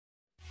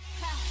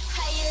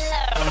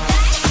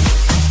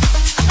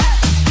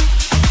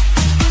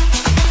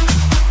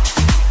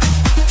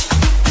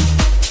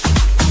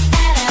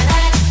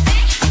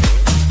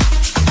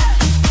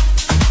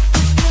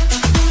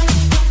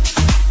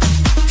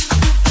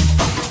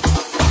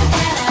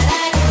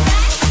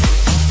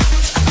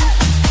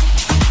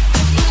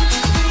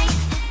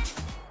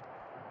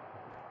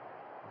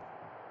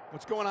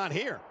going on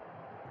here?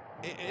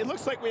 It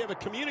looks like we have a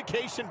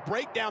communication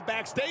breakdown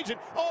backstage, and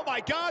oh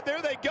my God,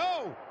 there they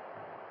go.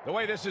 The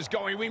way this is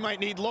going, we might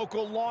need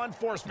local law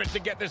enforcement to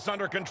get this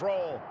under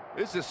control.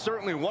 This is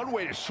certainly one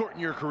way to shorten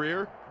your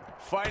career.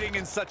 Fighting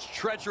in such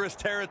treacherous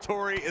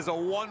territory is a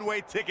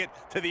one-way ticket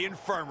to the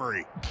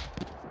infirmary.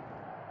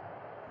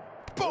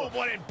 Boom,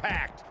 what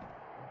impact!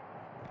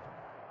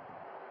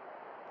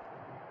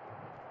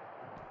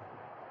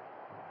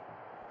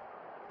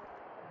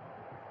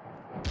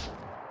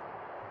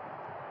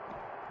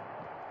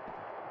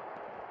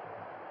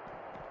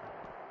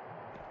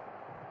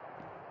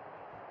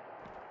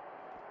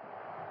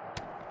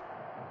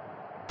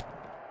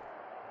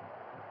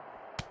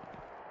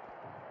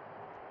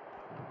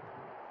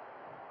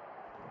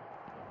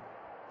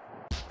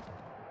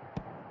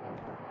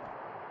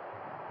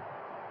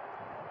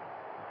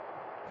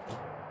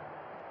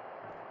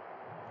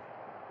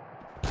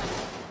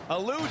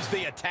 Eludes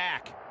the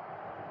attack.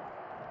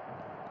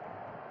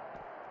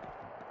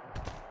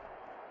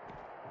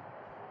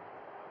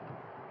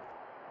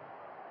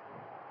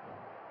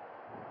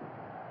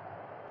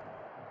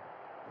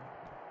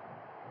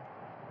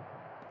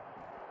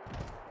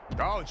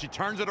 Oh, and she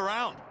turns it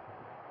around.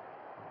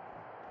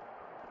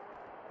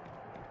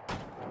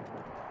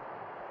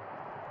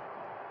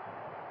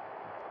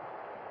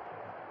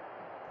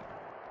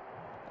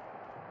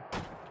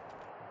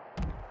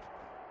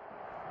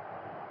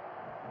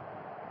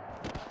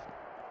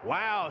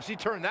 Wow, she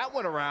turned that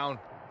one around.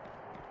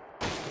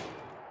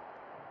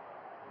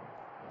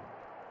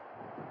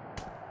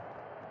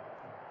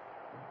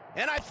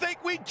 And I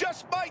think we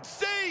just might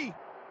see.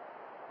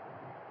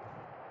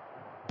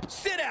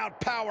 Sit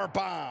out power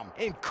bomb.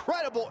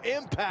 Incredible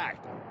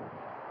impact.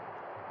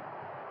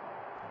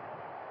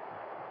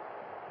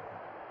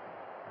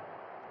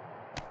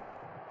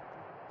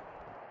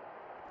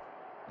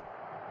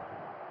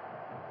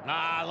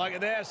 Ah, look at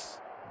this.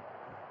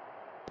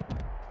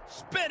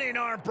 Spinning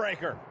arm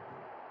breaker.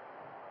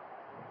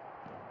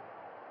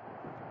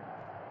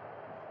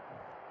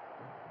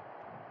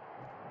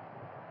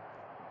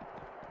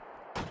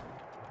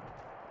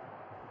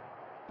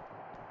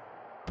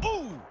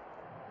 Ooh.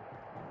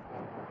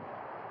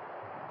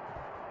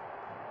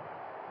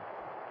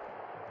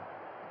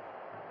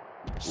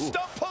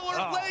 Stump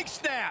puller leg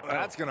snap.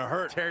 That's gonna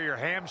hurt. Tear your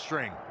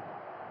hamstring.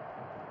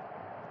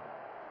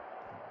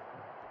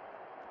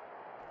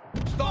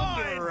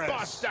 Spine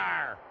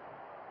buster.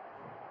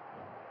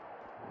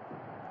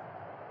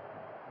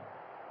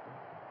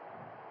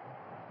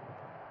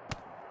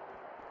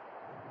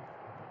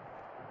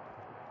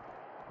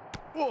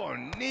 Oh,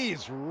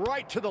 knees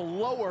right to the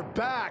lower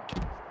back.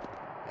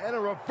 And a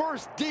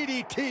reverse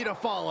DDT to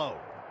follow.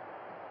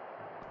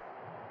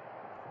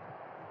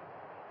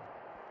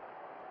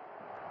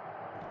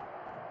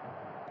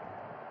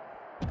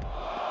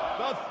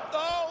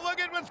 Oh, look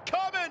at what's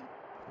coming.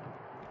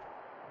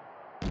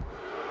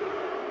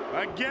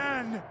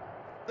 Again.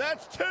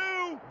 That's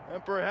two.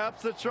 And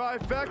perhaps a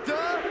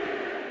trifecta.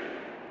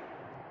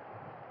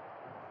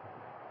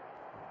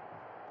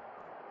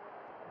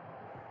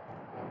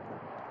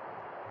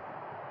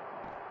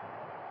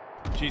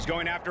 She's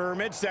going after her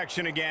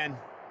midsection again.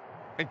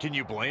 And can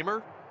you blame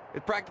her?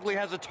 It practically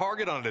has a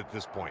target on it at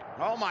this point.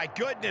 Oh my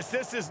goodness,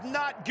 this is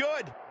not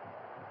good.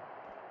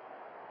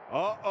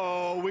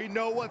 Uh-oh, we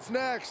know what's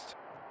next.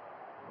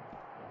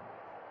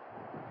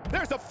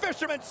 There's a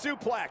fisherman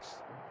suplex.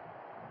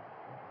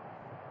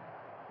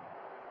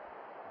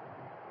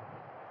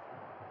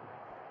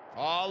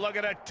 Oh, look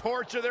at her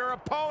torture their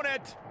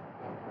opponent.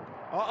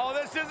 Uh-oh,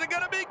 this isn't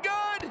gonna be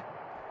good.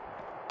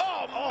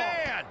 Oh,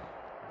 man.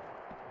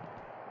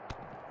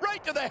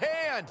 Right to the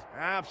hand.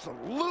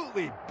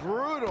 Absolutely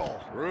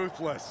brutal.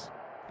 Ruthless.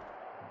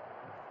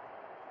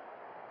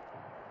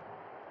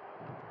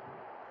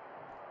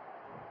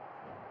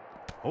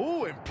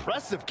 Ooh,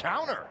 impressive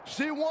counter.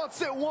 She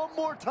wants it one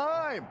more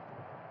time.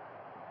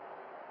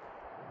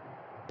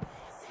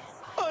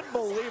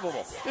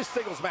 Unbelievable. This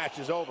singles match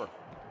is over.